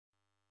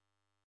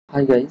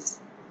Hi guys,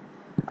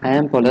 I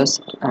am Paulus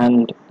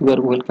and you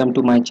are welcome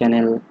to my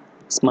channel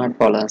Smart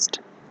Paulus.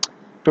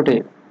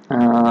 Today,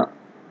 uh,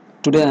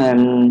 today I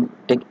am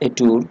take a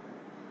tour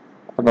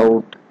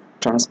about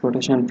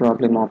transportation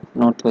problem of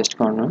northwest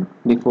corner.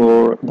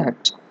 Before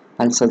that,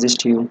 I'll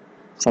suggest you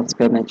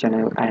subscribe my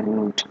channel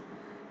and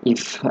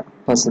if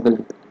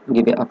possible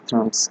give a up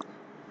thumbs,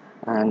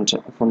 and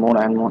for more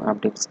and more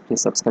updates please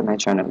subscribe my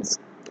channels.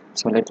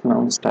 So let's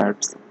now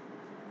start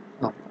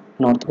of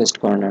northwest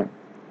corner.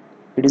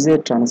 It is a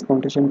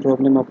transportation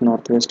problem of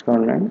northwest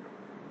corner.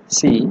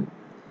 See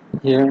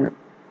here,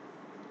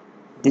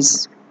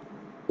 this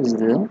is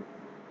the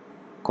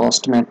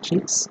cost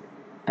matrix,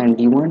 and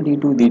D1,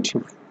 D2,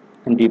 D3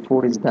 and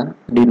D4 is the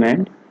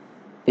demand,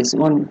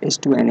 S1,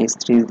 S2 and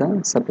S3 is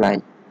the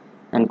supply,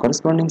 and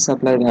corresponding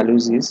supply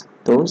values is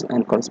those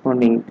and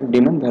corresponding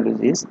demand values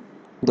is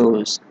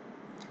those.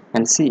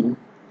 And see,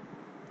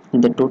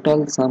 the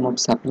total sum of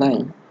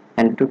supply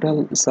and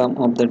total sum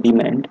of the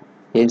demand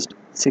is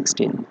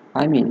 16.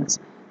 I means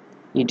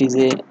it is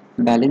a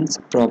balance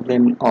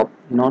problem of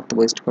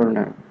northwest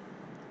corner.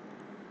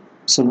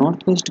 So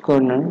northwest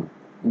corner,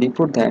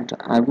 before that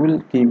I will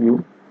give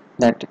you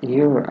that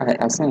here I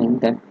assign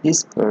that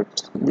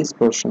this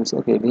portions,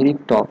 okay, very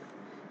top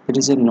it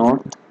is a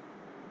north,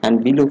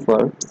 and below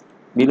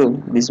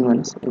this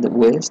one's the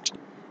west,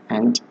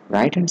 and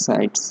right hand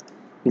sides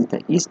is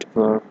the east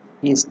part,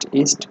 east,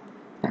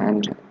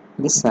 and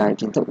this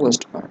side is the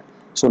west part.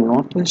 So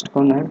northwest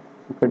corner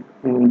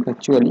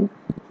actually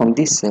from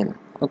this cell,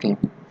 okay.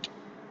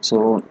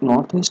 So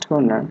northwest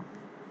corner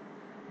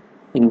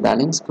in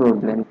balance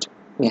problem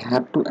we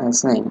have to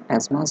assign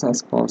as much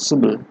as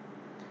possible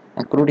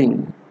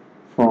according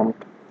from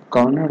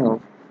corner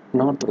of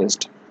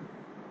northwest.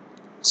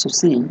 So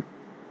see,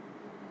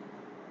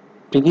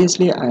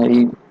 previously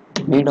I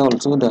made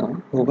also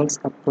the Vogel's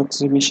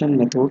approximation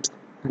methods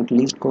and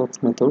least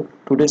cost method.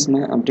 Today's my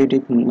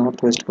updated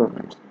northwest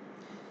corner.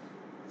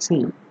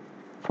 See,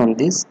 from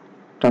this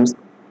trans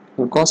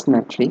cost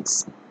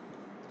matrix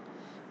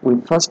we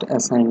first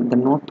assign the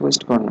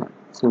northwest corner.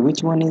 So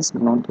which one is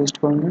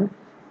northwest corner?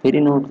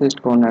 Very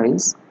northwest corner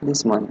is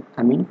this one,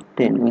 I mean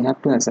 10. We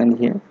have to assign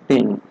here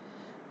 10.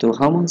 So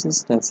how much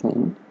is the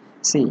assigned?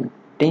 See,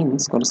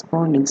 10's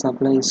corresponding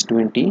supply is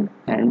 20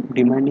 and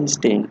demand is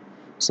 10.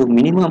 So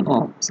minimum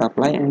of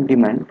supply and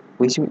demand,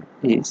 which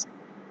is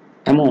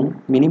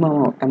among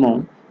minimum of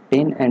among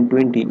 10 and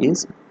 20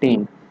 is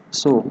 10.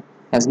 So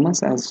as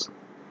much as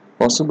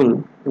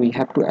possible we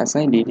have to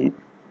assign it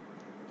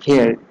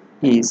here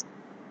is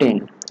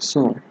 10.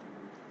 So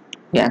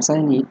we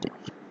assign it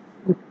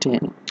with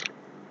 10,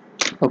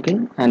 okay,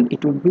 and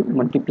it will be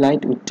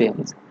multiplied with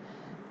 10.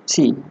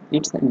 See,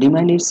 its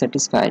demand is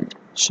satisfied,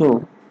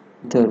 so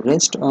the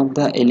rest of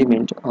the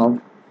element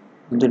of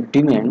the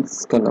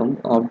demands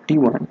column of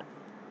D1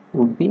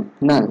 would be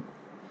null.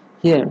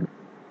 Here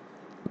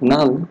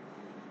null,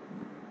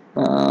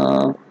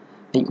 I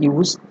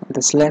use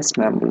the slash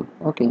symbol,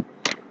 okay,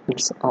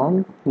 it's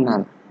all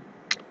null.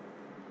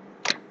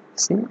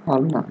 See,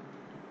 all null.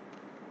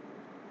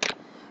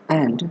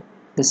 And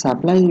the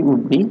supply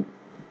would be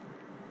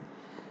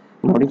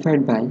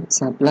modified by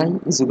supply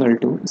is equal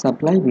to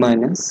supply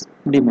minus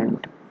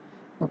demand,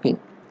 okay.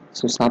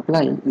 So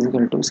supply is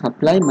equal to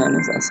supply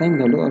minus assigned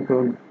value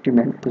of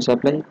demand. To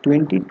supply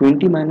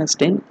 20 minus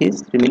 10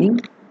 is remaining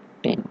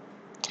 10.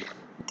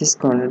 This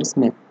corner is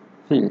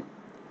filled.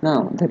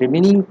 Now the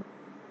remaining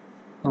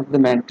of the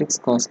matrix,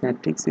 cost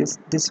matrix, is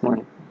this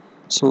one.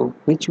 So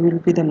which will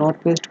be the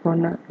northwest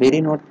corner?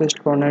 Very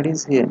northwest corner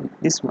is here,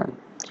 this one.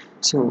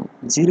 So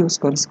zeros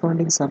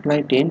corresponding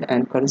supply 10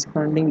 and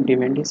corresponding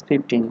demand is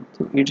 15.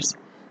 So its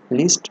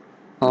list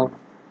of,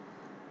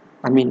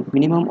 I mean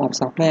minimum of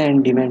supply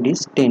and demand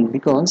is 10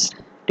 because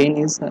 10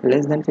 is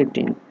less than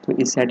 15. So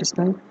it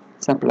satisfies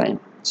supply.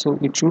 So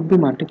it should be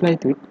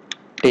multiplied with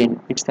 10.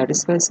 It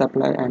satisfies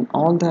supply and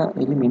all the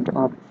element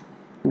of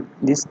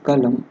this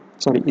column,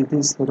 sorry,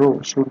 this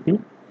row should be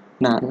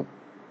null,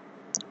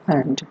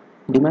 and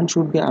demand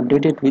should be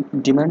updated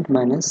with demand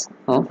minus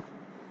of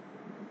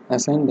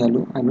assigned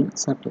value, I mean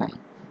supply.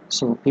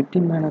 So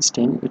 15 minus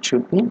 10, it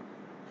should be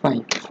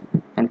 5,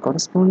 and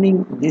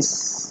corresponding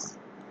this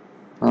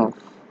of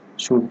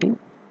should be,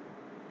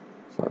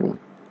 sorry,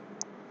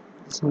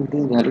 so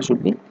this value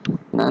should be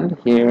null.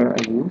 Here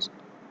I use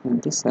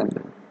this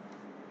symbol,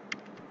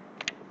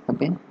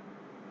 okay,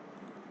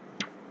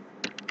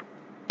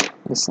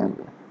 this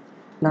symbol.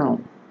 Now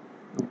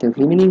the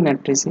remaining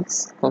matrix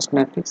is cost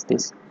matrix,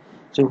 this.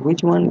 So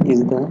which one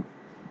is the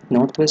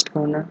northwest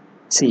corner?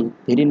 See,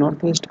 very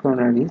northwest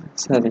corner is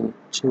 7.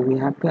 So we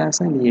have to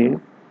assign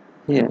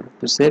here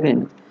to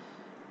 7.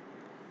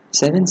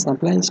 7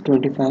 supply is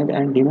 25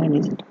 and demand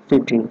is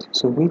 15.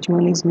 So which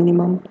one is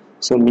minimum?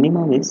 So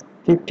minimum is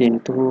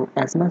 15. So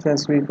as much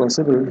as we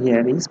possible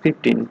here is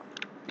 15.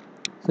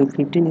 So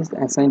 15 is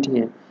assigned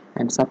here,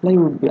 and supply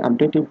would be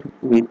updated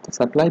with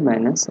supply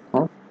minus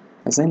of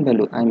assigned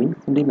value, I mean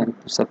demand.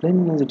 So supply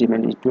minus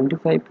demand is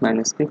 25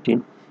 minus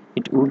 15.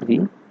 It would be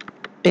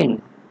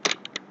 10,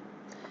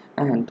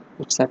 and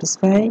it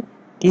satisfy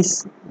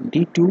this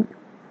D2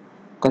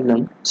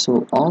 column,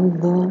 so all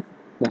the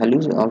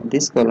values of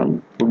this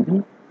column would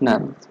be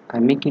null. I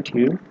make it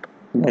here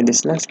by the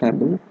slash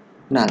label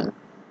null.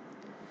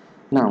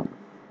 Now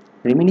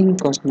remaining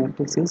cost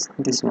matrix is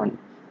this one.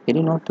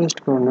 Very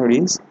northwest corner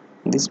is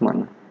this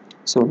one.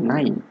 So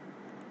 9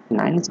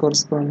 is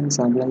corresponding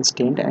supply is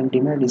 10 and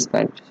demand is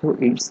 5. So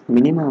its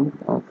minimum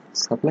of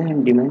supply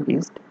and demand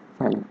is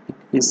 5. It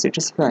is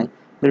satisfy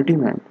the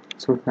demand.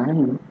 So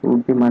 9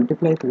 would be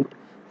multiplied with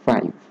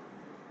 5.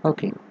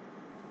 Okay.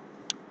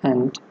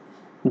 And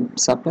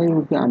supply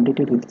would be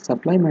updated with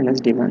supply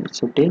minus demand.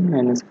 So 10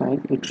 minus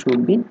 5, it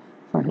should be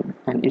 5.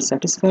 And it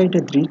satisfied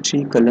the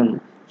 3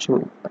 column.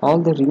 So all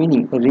the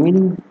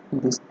remaining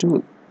these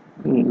two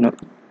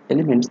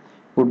elements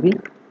would be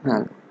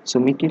null. So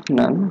make it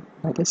null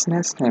by the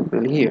slash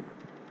label here.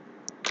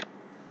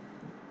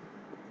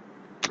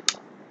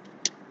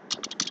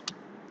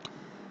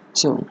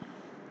 So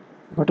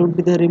what would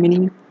be the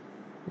remaining?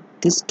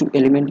 This two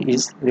element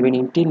is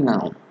remaining till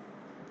now.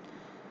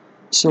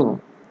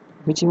 So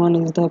which one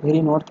is the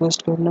very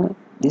northwest corner?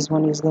 This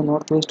one is the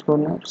northwest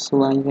corner.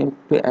 So I have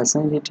to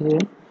assign it here.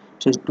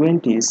 So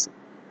 20 is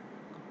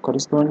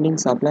corresponding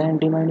supply and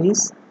demand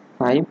is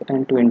 5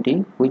 and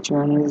 20. Which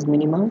one is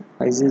minimal?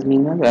 5 is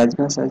minimal. As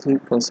much as is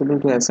possible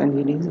to assign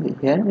it is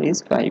here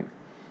is 5.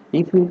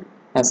 If we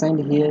assign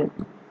here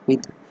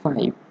with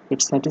 5,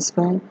 it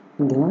satisfies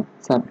the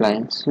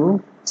supply.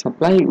 So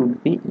supply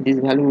would be, this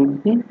value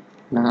would be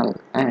null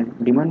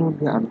and demand would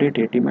be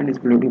updated. Demand is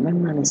below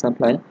demand minus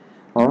supply,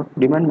 or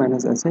demand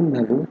minus assigned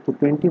value to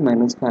 20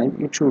 minus 5,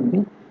 it should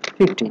be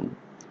 15.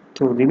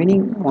 So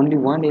remaining only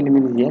one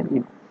element here,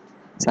 it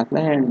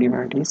supply and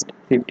demand is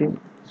 15,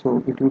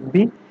 so it would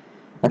be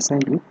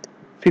assigned with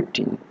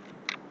 15,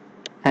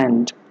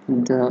 and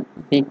the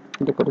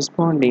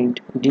corresponding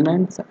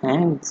demands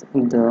and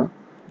the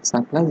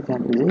supply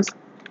value is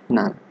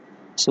null.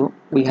 So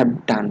we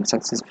have done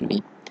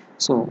successfully.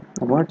 So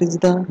what is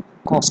the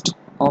cost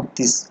of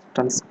this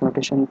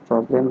transportation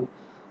problem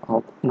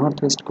of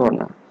northwest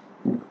corner?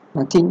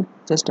 Nothing,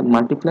 just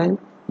multiply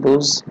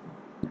those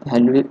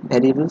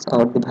variables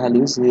or the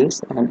values here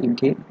and you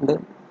get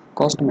the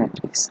cost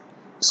matrix.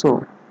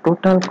 So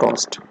total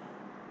cost,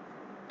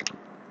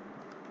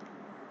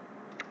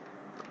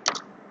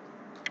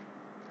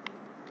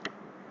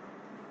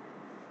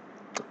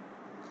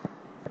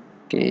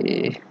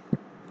 okay,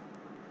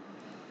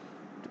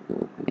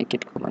 make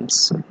it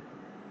comments.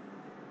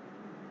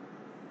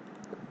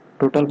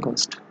 Total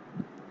cost,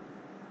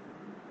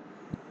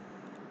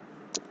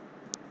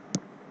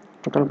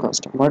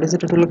 what is the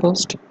total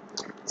cost?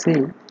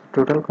 See,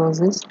 total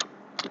cost is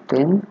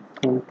 10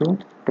 into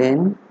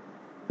 10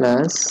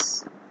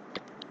 plus,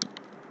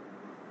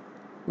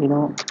 you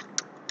know,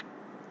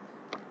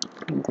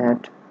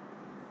 that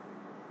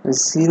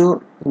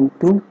 0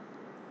 into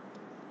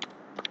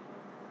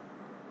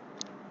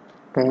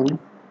 10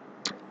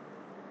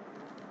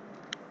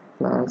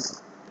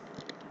 plus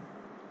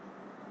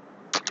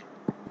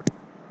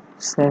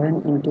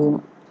 7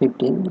 into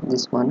 15,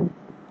 this one,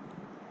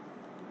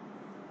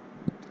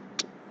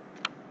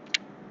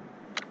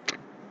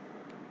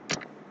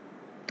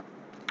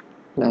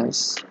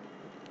 plus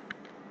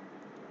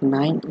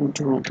 9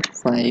 into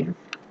 5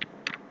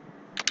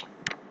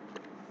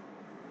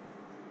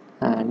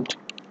 and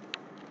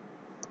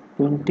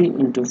 20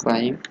 into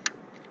 5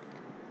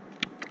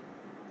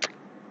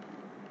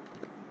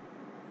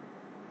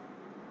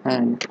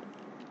 and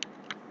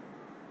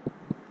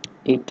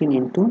 18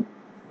 into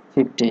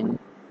 15.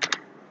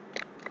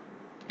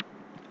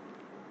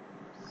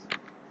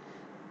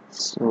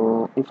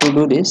 So if you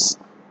do this,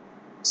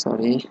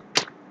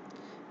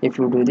 if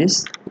you do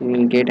this, you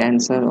will get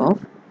answer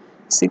of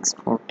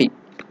 640.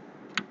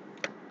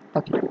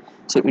 Okay,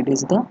 so it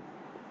is the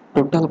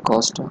total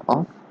cost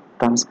of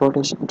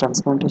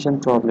transportation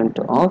problem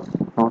of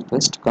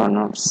northwest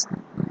corners.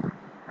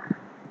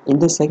 In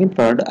the second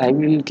part, I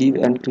will give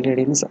and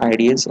clearance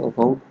ideas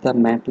about the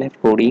MATLAB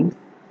coding.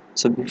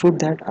 So before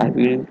that, I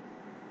will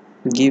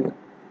give,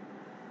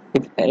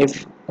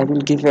 if I will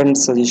give any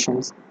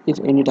suggestions. If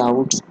any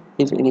doubts,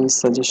 if any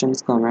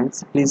suggestions,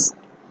 comments, please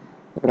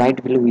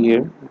write below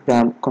here.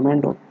 The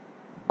comment of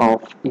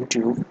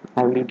YouTube,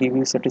 I will give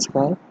you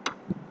satisfied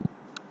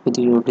with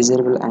your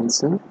desirable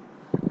answer.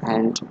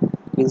 And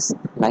please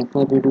like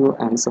my video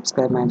and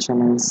subscribe my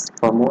channels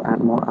for more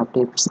and more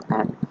updates,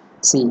 and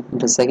see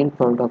the second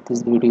part of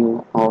this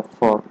video of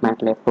for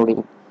MATLAB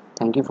coding.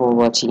 Thank you for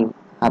watching.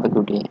 Have a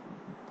good day.